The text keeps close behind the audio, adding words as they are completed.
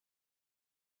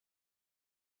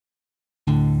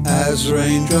As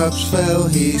raindrops fell,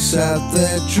 he sat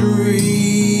there dreaming,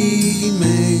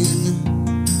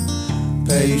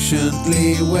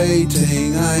 patiently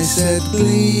waiting, I said,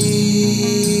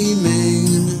 gleaming.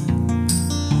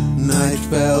 Night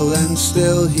fell and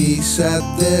still he sat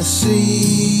there seeming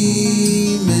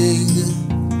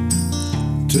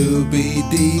to be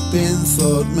deep in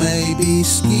thought, maybe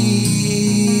scheming.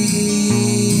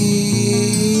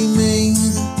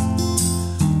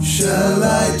 Shall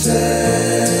I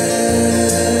tell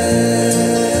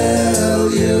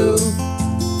you?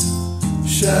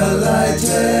 Shall I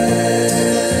tell?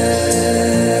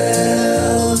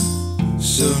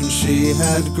 Soon she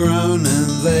had grown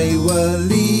and they were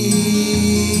leaving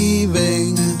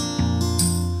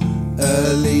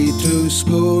early to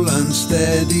school,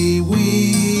 unsteady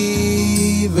weaving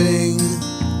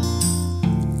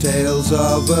tales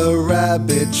of a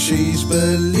rabbit she's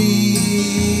believing.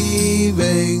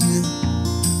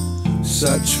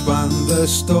 Such fun the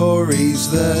stories,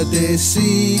 the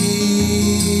deceiving.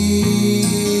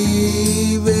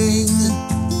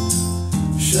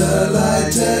 Shall I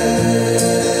tell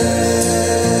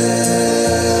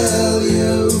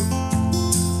you?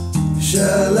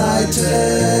 Shall I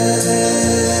tell?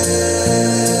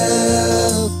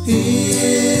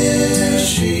 Here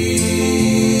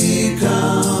she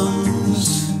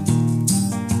comes,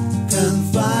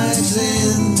 confides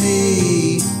in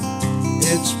me,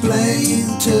 it's plain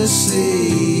to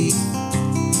see.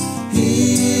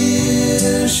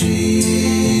 Here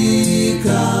she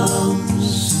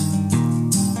comes,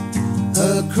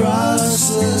 across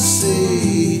the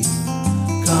sea.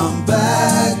 Come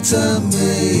back to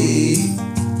me,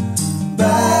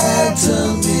 back to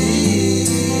me.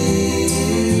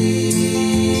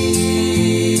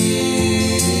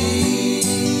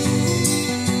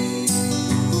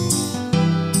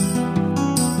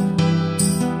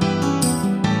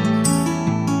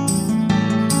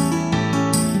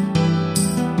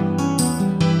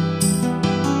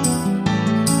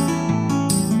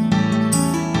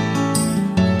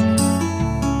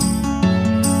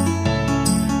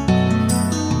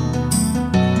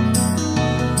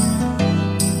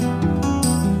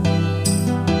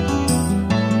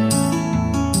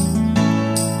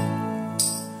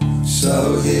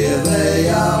 So here they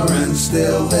are and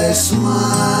still they're smiling.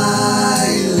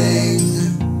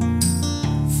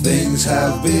 Things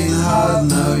have been hard,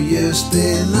 no use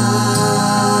denying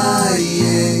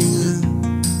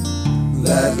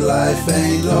that life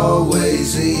ain't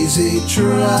always easy,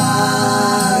 trying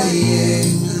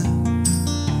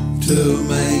to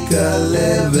make a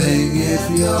living if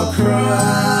you're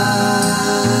crying.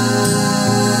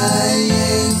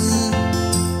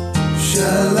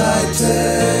 Shall I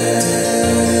tell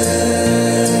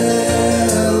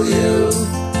you?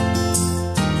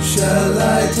 Shall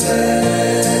I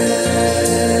tell?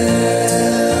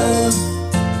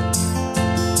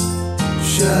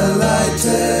 Shall I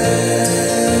tell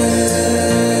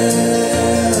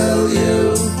you?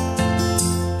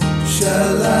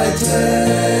 Shall I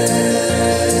tell?